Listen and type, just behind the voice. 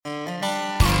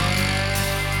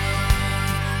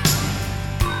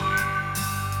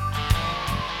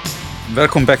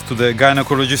Welcome back to the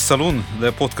Gynecologist Saloon,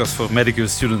 the podcast for medical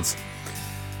students.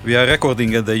 We are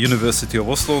recording at the University of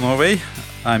Oslo, Norway.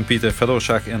 I'm Peter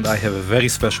Fedorchak and I have a very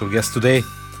special guest today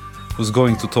who's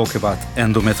going to talk about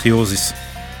endometriosis.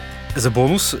 As a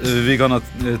bonus, we're gonna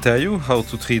tell you how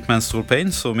to treat menstrual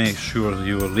pain, so make sure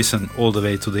you listen all the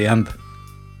way to the end.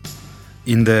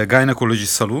 In the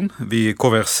Gynecologist Saloon, we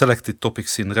cover selected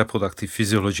topics in reproductive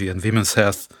physiology and women's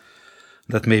health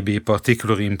that may be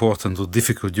particularly important or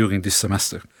difficult during this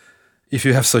semester. If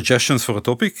you have suggestions for a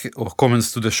topic or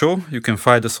comments to the show, you can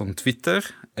find us on Twitter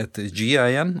at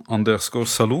GIN_saloon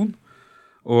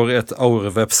or at our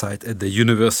website at the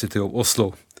University of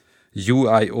Oslo,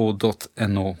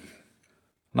 uio.no.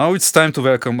 Now it's time to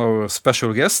welcome our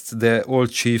special guest, the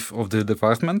old chief of the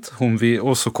department, whom we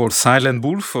also call Silent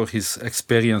Bull for his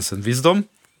experience and wisdom,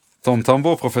 Tom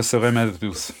Tanbo, Professor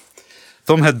Emeritus.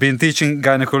 Tom had been teaching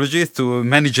gynecology to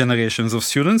many generations of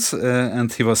students,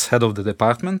 and he was head of the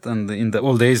department, and in the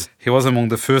old days, he was among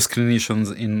the first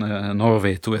clinicians in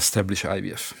Norway to establish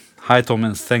IVF. Hi, Tom,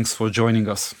 and thanks for joining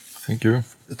us. Thank you.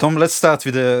 Tom, let's start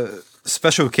with a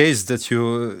special case that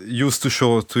you used to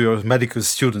show to your medical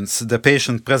students, the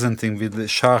patient presenting with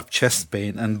sharp chest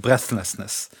pain and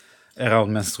breathlessness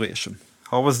around menstruation.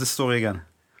 How was the story again?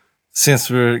 Since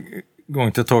we're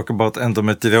going to talk about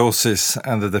endometriosis,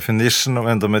 and the definition of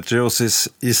endometriosis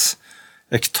is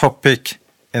ectopic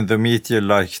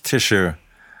endometrial-like tissue,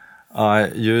 I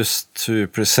used to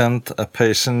present a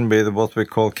patient with what we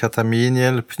call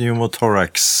catamenial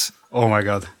pneumothorax. Oh my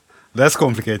God, that's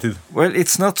complicated. Well,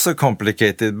 it's not so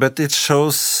complicated, but it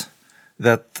shows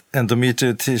that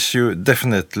endometrial tissue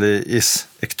definitely is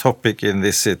ectopic in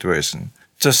this situation.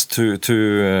 Just to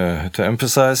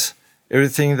emphasize,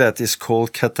 everything that is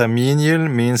called catamenial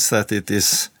means that it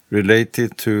is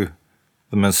related to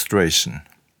the menstruation.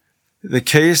 The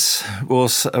case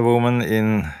was a woman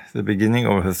in the beginning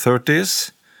of her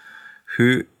 30s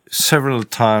who several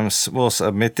times was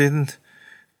admitted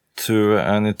to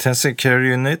an intensive care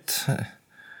unit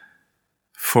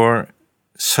for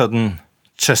sudden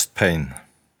chest pain.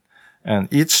 And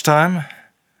each time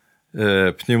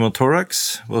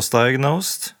pneumothorax was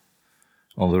diagnosed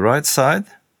on the right side,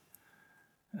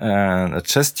 and a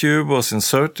chest tube was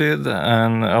inserted,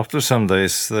 and after some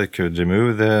days they could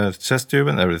remove the chest tube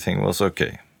and everything was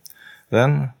okay.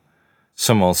 Then,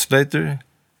 some months later,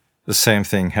 the same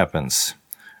thing happens.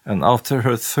 And after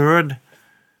her third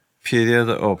period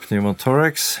of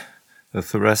pneumothorax, the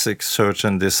thoracic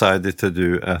surgeon decided to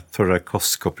do a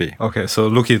thoracoscopy. Okay, so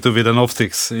look with an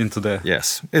optics into the...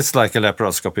 Yes, it's like a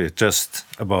laparoscopy, just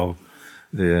above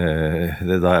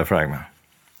the diaphragm.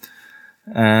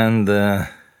 And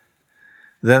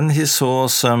then he saw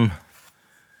some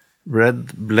red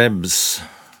blebs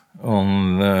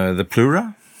on the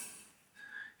pleura.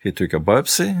 He took a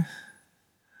biopsy,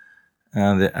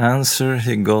 and the answer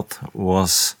he got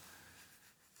was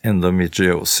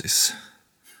endometriosis.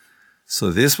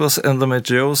 So this was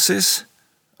endometriosis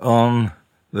on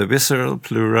the visceral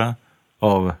pleura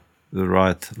of the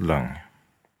right lung.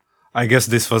 I guess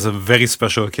this was a very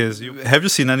special case. Have you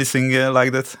seen anything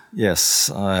like that?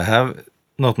 Yes, I have.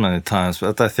 Not many times,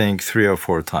 but I think 3 or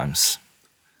 4 times.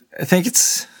 I think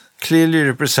it clearly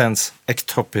represents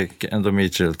ectopic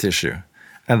endometrial tissue.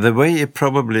 And the way it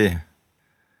probably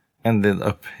ended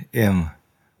up in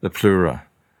the pleura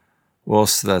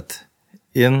was that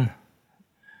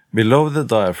below the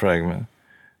diaphragm,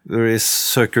 there is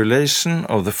circulation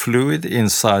of the fluid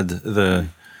inside the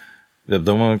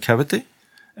abdominal cavity,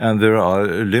 and there are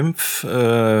lymph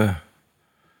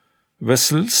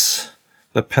vessels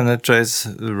that penetrates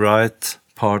the right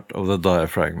part of the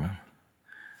diaphragm.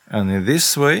 And in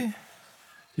this way,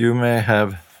 you may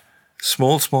have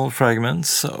small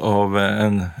fragments of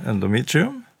an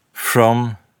endometrium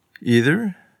from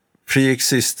either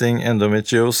pre-existing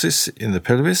endometriosis in the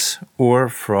pelvis or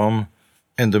from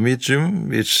endometrium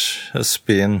which has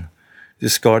been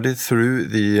discarded through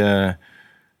the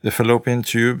fallopian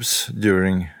tubes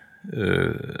during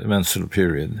menstrual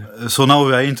period. So now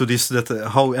we are into this, that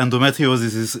how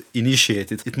endometriosis is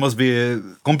initiated. It must be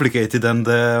complicated and...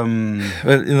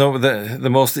 Well, you know, the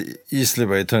most easily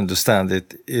way to understand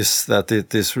it is that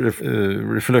it is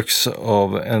reflux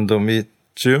of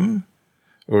endometrium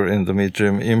or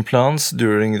endometrium implants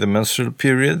during the menstrual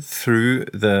period through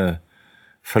the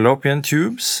fallopian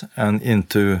tubes and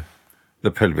into the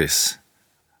pelvis.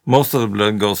 Most of the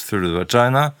blood goes through the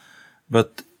vagina,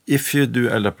 but if you do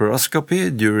a laparoscopy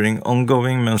during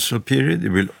ongoing menstrual period,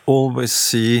 you will always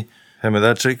see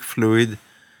hemorrhagic fluid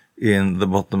in the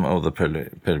bottom of the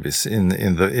pelvis, in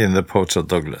the pouch of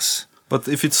Douglas. But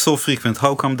if it's so frequent,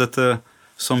 how come that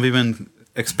some women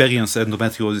experience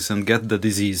endometriosis and get the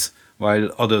disease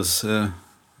while others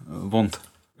won't?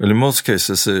 Well, in most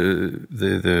cases,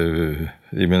 the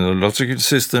immunological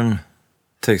system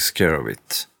takes care of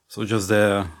it. So just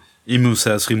the immune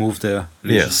cells remove their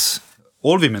lesions. Yes.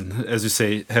 All women, as you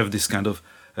say, have this kind of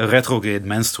retrograde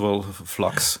menstrual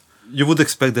flux. You would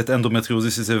expect that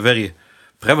endometriosis is a very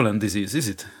prevalent disease, is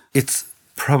it? It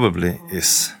probably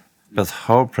is, but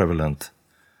how prevalent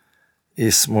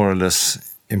is more or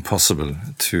less impossible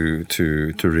to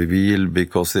reveal,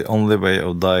 because the only way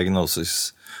of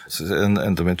diagnosis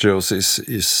endometriosis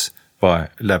is by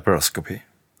laparoscopy.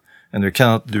 And we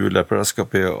cannot do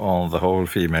laparoscopy on the whole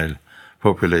female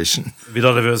population. With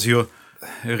other words, you're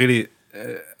really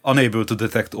unable to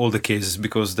detect all the cases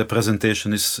because the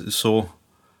presentation is so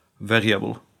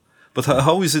variable. But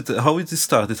how is it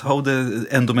started? How the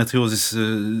endometriosis,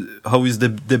 how is the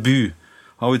debut?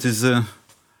 How it is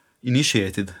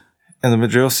initiated?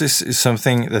 Endometriosis is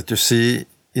something that you see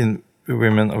in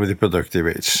women of reproductive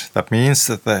age. That means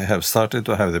that they have started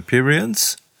to have the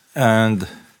periods, and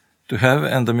to have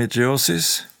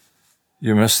endometriosis,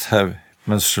 you must have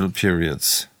menstrual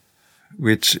periods,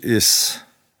 which is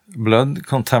blood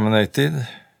contaminated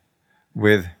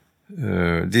with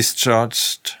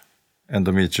discharged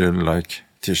endometrial-like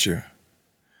tissue.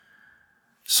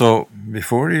 So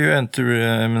before you enter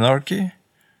menarche,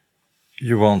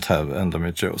 you won't have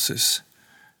endometriosis.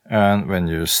 And when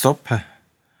you stop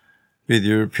with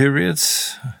your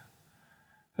periods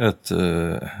at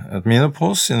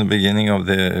menopause in the beginning of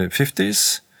the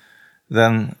 50s,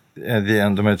 then the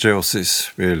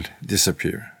endometriosis will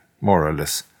disappear, more or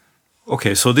less.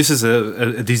 Okay, so this is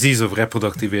a disease of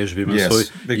reproductive age women. Yes, so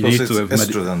because it's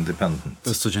estrogen dependent.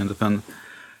 Estrogen dependent.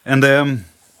 And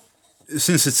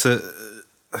since it's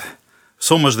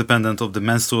so much dependent of the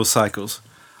menstrual cycles,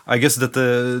 I guess that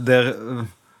there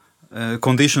are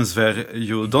conditions where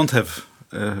you don't have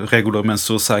regular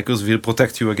menstrual cycles will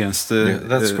protect you against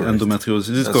endometriosis.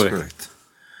 Is it correct?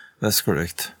 That's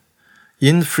correct.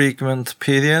 Infrequent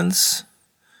periods,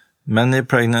 many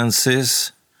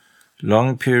pregnancies,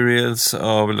 long periods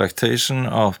of lactation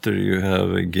after you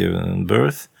have given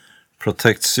birth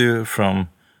protects you from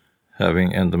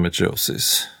having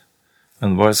endometriosis.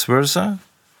 And vice versa.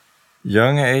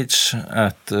 Young age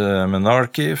at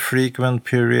menarche, frequent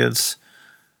periods,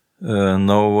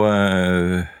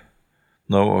 no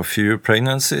or few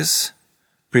pregnancies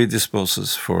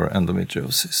predisposes for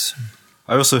endometriosis.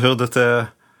 I also heard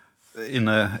that in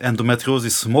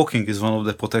endometriosis, smoking is one of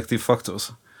the protective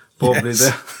factors. Probably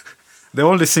yes. the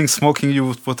only thing smoking you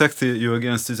would protect you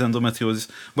against is endometriosis.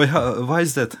 But why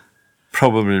is that?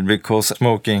 Probably because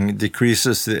smoking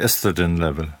decreases the estrogen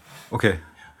level. Okay,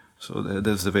 so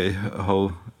that's the way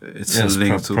how it's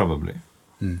linked to. Probably.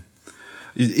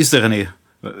 Is there any?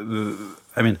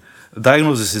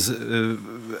 Diagnosis is.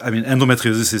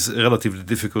 Endometriosis is relatively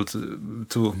difficult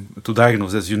to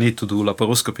diagnose, as you need to do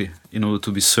laparoscopy in order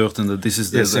to be certain that this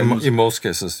is the. Yes, in most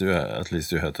cases, at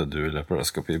least you have to do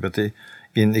laparoscopy. But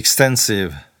in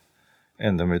extensive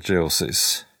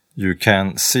endometriosis, you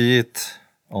can see it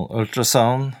on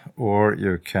ultrasound, or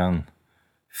you can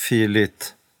feel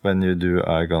it when you do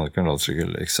a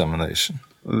gynecological examination.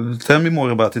 Tell me more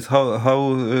about it.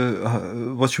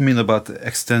 What you mean about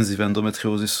extensive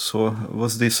endometriosis? So,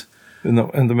 what's this?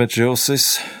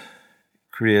 Endometriosis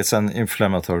creates an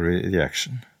inflammatory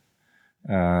reaction.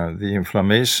 The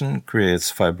inflammation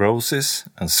creates fibrosis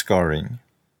and scarring.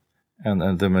 And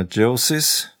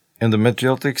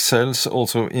endometriotic cells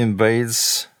also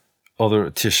invades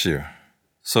other tissue.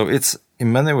 So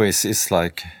in many ways it's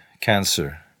like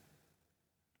cancer,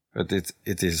 but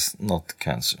it is not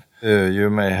cancer. You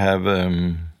may have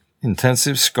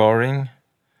intensive scarring,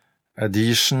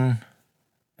 adhesion,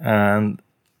 and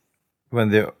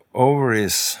when the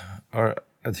ovaries are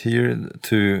adhered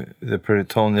to the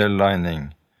peritoneal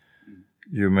lining,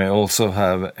 you may also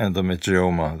have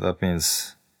endometrioma. That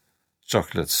means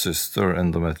chocolate cyst or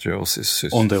endometriosis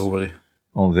cyst. On the ovary.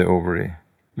 On the ovary,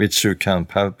 which you can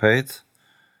palpate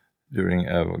during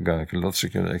a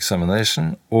gynecological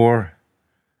examination, or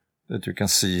that you can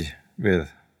see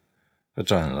with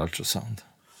vaginal ultrasound.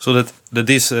 So that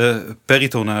this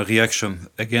peritoneal reaction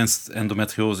against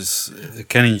endometriosis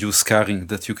can induce scarring,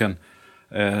 that you can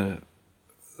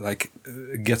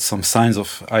get some signs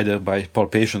of either by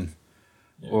palpation,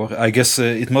 or I guess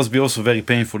it must be also very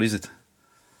painful, is it?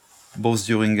 Both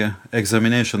during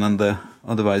examination and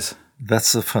otherwise.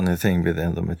 That's a funny thing with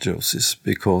endometriosis,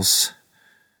 because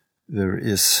there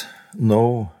is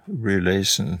no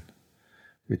relation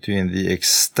between the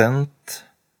extent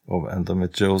of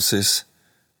endometriosis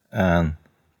and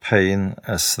pain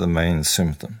as the main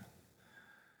symptom.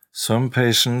 Some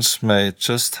patients may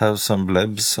just have some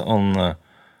blebs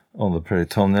on the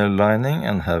peritoneal lining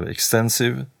and have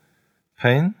extensive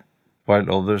pain, while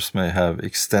others may have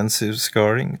extensive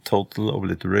scarring, total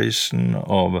obliteration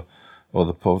of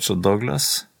the pouch of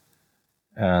Douglas,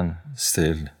 and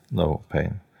still no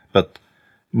pain. But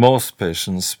most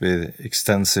patients with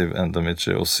extensive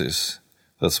endometriosis,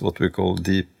 that's what we call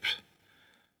deep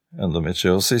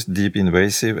endometriosis, deep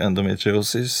invasive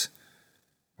endometriosis,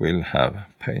 will have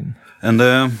pain. And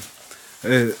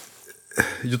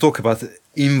you talk about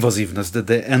invasiveness, that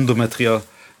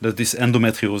this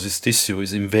endometriosis tissue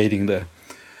is invading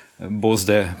both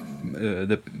the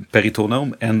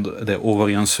peritoneum and the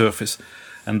ovarian surface,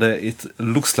 and it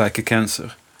looks like a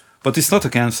cancer, but it's not a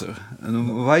cancer.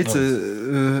 And why?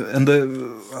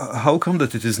 How come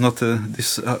that it is not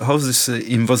this? How is this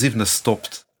invasiveness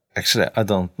stopped? Actually, I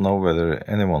don't know whether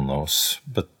anyone knows,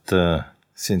 but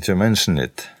since you mentioned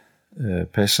it,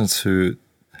 patients who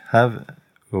have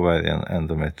ovarian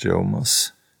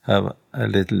endometriomas have a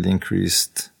little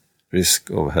increased risk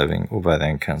of having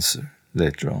ovarian cancer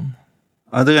later on.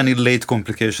 Are there any late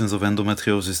complications of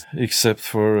endometriosis? Except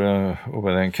for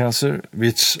ovarian cancer,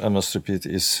 which I must repeat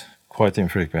is quite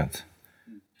infrequent.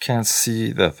 Can't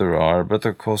see that there are, but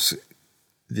of course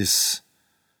this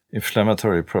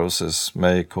inflammatory process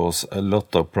may cause a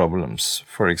lot of problems.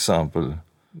 For example,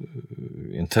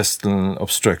 intestinal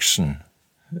obstruction,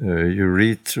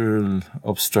 urethral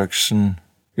obstruction,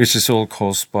 which is all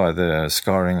caused by the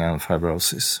scarring and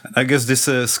fibrosis. I guess this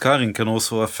scarring can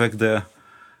also affect the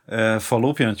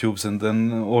fallopian tubes, and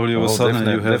then all of a sudden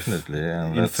you have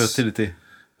infertility.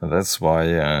 That's why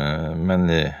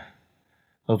many,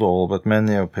 not all, but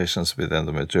many of patients with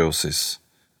endometriosis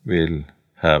will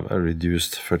have a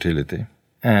reduced fertility.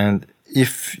 And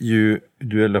if you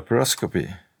do a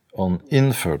laparoscopy on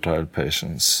infertile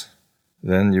patients,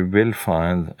 then you will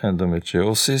find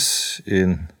endometriosis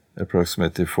in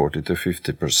approximately 40 to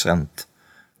 50%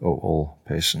 of all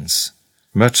patients.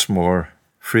 Much more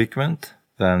frequent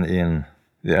than in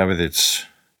the average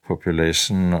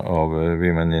population of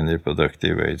women in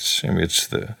reproductive age, in which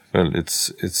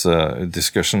it's a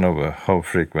discussion over how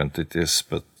frequent it is,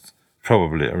 but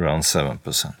probably around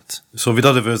 7%. So with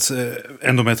other words,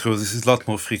 endometriosis is a lot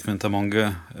more frequent among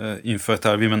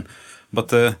infertile women,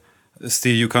 but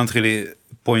still you can't really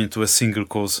point to a single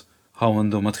cause how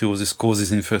endometriosis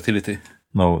causes infertility.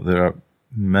 No, there are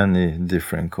many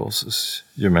different causes.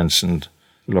 You mentioned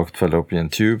blocked fallopian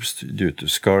tubes due to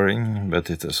scarring, but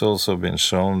it has also been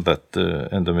shown that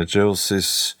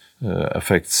endometriosis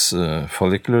affects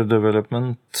follicular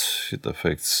development, it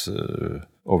affects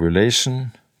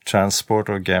ovulation, transport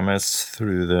of gametes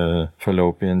through the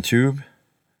fallopian tube,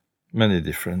 many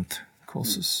different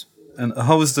causes. And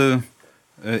how is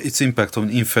its impact on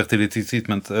infertility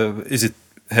treatment? Is it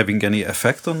having any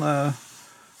effect on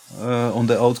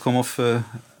the outcome of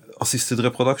assisted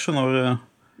reproduction, or?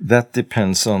 That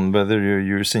depends on whether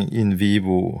you're using in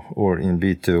vivo or in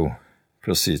vitro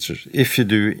procedures. If you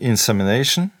do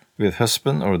insemination with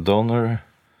husband or donor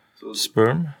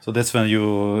sperm. So that's when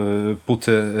you put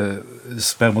a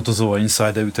spermatozoa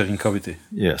inside the uterine cavity?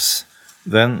 Yes.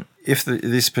 Then if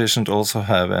this patient also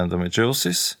have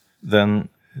endometriosis, then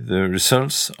the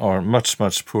results are much,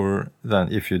 much poorer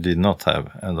than if you did not have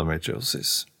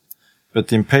endometriosis.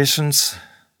 But in patients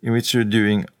in which you're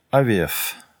doing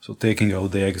IVF, so taking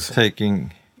out the eggs,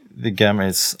 taking the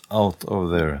gametes out of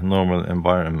their normal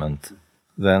environment,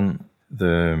 then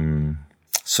the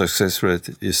success rate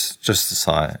is just as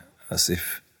high as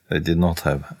if they did not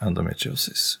have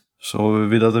endometriosis. So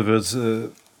with other words,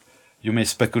 you may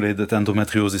speculate that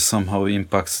endometriosis somehow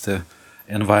impacts the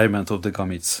environment of the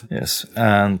gametes. Yes,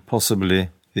 and possibly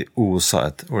the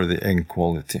oocyte or the egg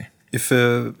quality. If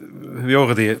we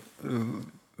already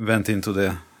went into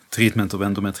the treatment of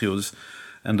endometriosis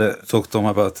and talked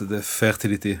about the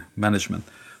fertility management,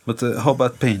 but how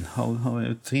about pain? How are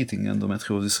you treating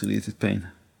endometriosis-related pain?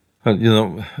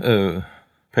 Well,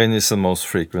 pain is the most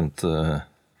frequent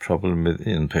problem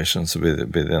in patients with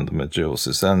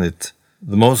endometriosis, and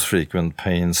the most frequent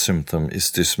pain symptom is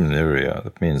dysmenorrhea.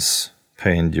 That means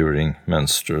pain during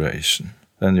menstruation.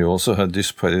 Then you also have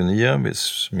dyspareunia,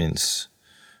 which means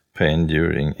pain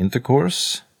during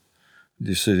intercourse,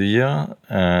 dysuria,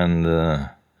 and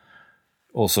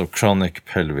also chronic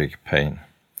pelvic pain.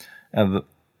 And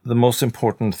the most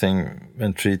important thing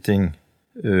when treating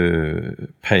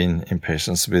pain in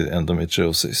patients with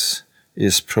endometriosis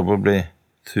is probably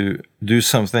to do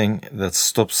something that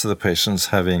stops the patients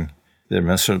having their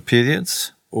menstrual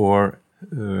periods, or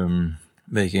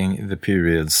making the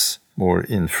periods more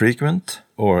infrequent,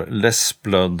 or less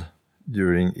blood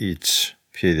during each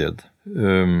period.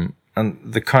 And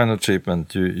the kind of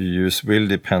treatment you use will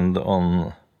depend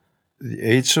on the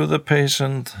age of the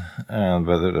patient and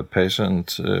whether the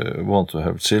patient wants to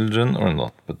have children or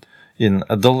not. But in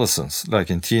adolescents, like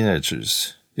in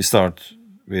teenagers, we start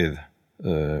with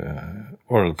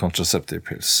oral contraceptive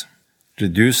pills. It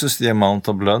reduces the amount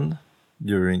of blood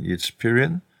during each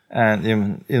period, and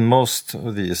in most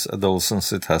of these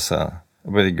adolescents it has a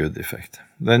very good effect.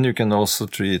 Then you can also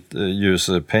use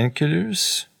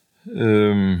painkillers.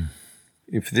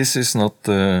 If this is not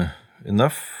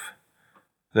enough,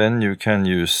 then you can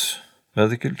use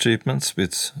medical treatments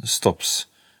which stops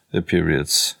the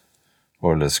periods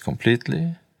more or less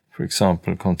completely. For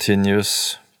example,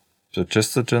 continuous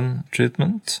progesterone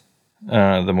treatment,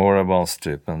 the more advanced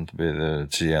treatment with a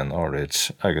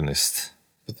GnRH agonist.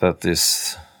 But that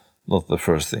is not the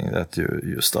first thing that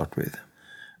you start with.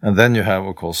 And then you have,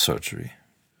 of course, surgery.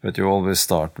 But you always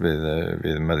start with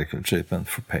medical treatment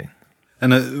for pain.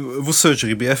 And would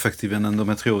surgery be effective in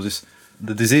endometriosis?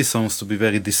 The disease sounds to be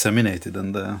very disseminated,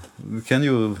 and can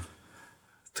you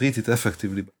treat it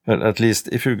effectively? Well, at least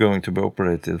if you're going to be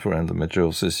operated for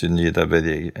endometriosis, you need a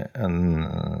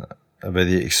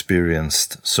very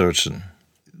experienced surgeon.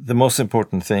 The most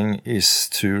important thing is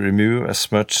to remove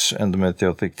as much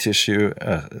endometriotic tissue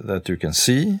that you can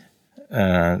see,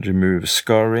 and remove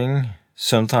scarring.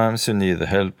 Sometimes you need the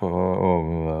help of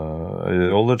a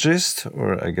urologist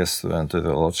or a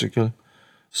gastroenterological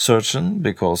surgeon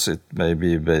because it may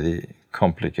be very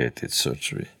complicated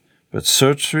surgery. But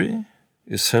surgery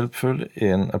is helpful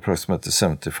in approximately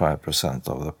 75%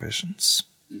 of the patients,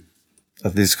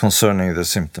 at least concerning the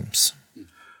symptoms.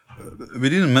 We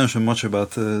didn't mention much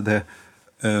about the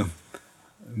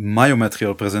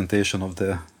myometrial presentation of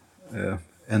the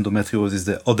endometriosis,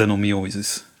 the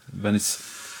adenomyosis, when it's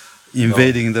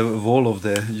invading the wall of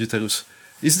the uterus.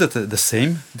 Is that the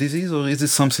same disease or is it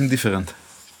something different?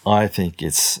 I think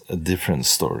it's a different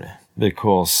story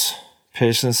because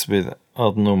patients with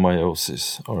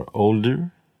adenomyosis are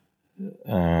older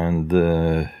and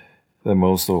they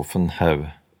most often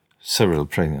have several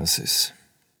pregnancies.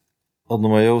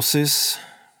 Adenomyosis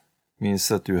means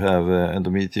that you have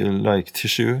endometrial-like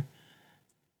tissue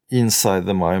inside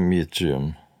the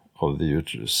myometrium of the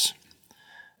uterus.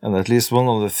 And at least one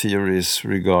of the theories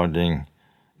regarding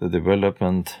the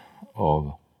development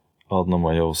of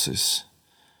adenomyosis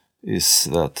is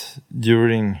that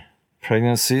during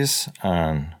pregnancies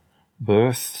and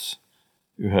births,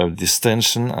 you have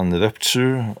distension and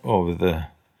rupture of the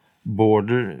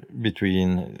border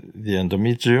between the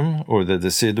endometrium or the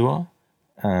decidua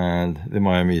and the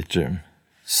myometrium.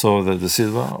 So the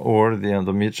decidua or the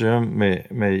endometrium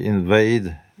may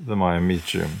invade the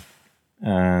myometrium.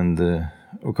 And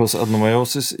of course,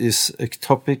 adenomyosis is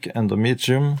ectopic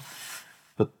endometrium,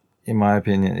 but in my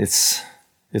opinion, it's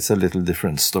a little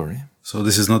different story. So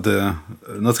this is not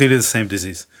really the same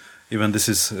disease. Even this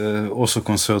is also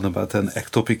concerned about an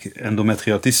ectopic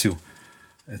endometrial tissue.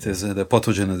 It is the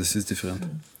pathogenesis is different.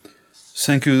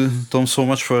 Thank you, Tom, so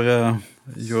much for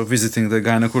your visiting the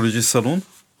Gynecologist Salon,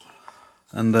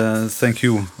 and thank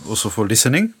you also for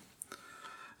listening.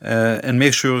 And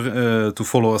make sure to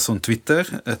follow us on Twitter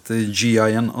at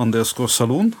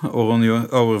GIN_Salon or on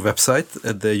our website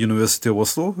at the University of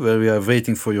Oslo, where we are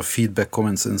waiting for your feedback,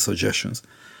 comments, and suggestions.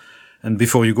 And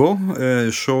before you go,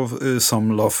 show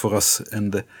some love for us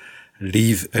and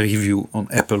leave a review on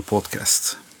Apple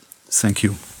Podcasts. Thank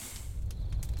you.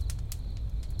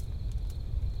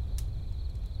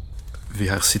 We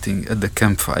are sitting at the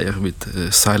campfire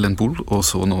with Silent Bull,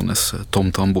 also known as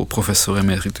Tom Tanbo, Professor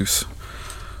Emeritus.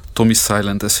 Tom is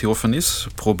silent as he often is.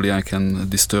 Probably I can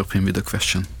disturb him with a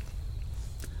question.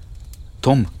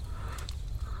 Tom,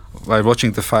 while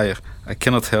watching the fire, I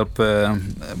cannot help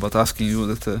but asking you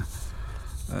that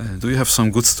do you have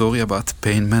some good story about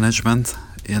pain management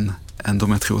in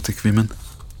endometriotic women?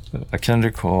 I can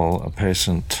recall a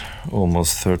patient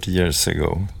almost 30 years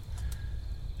ago.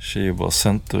 She was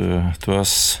sent to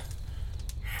us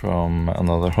from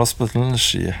another hospital.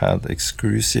 She had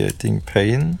excruciating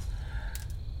pain,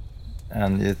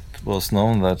 and it was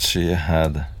known that she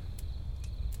had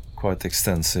quite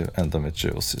extensive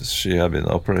endometriosis. She had been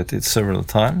operated several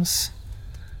times.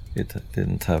 It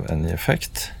didn't have any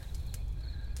effect.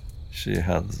 She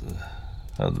had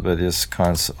various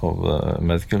kinds of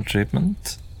medical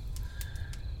treatment.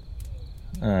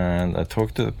 And I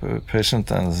talked to the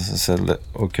patient and said,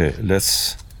 okay,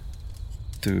 let's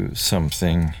do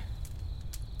something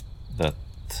that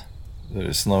there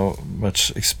is no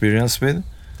much experience with,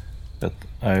 but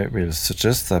I will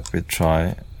suggest that we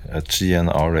try a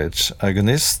GnRH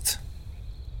agonist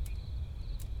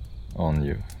on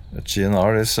you. A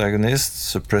GnRH agonist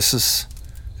suppresses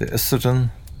the estrogen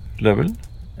level,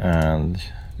 and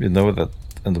we know that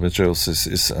endometriosis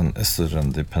is an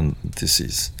estrogen-dependent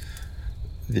disease.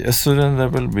 The estrogen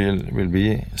level will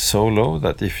be so low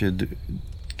that if you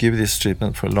give this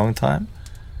treatment for a long time,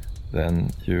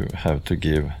 then you have to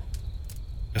give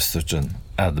estrogen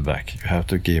add back. You have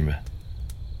to give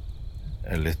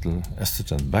a little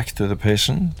estrogen back to the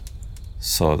patient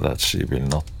so that she will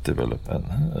not develop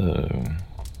an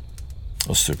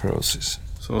osteoporosis.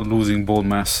 So losing bone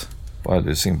mass. By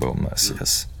losing bone mass,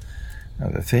 yes.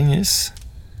 And the thing is,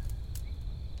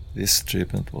 this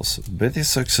treatment was very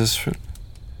successful.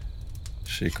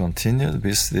 She continued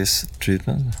with this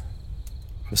treatment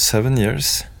for 7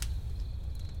 years,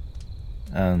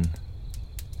 and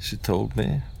she told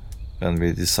me when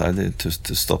we decided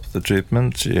to stop the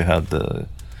treatment,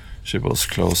 she was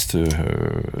close to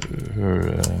her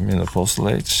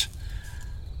menopausal age.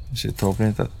 She told me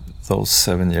that those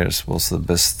 7 years was the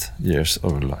best years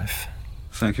of her life.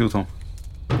 Thank you, Tom.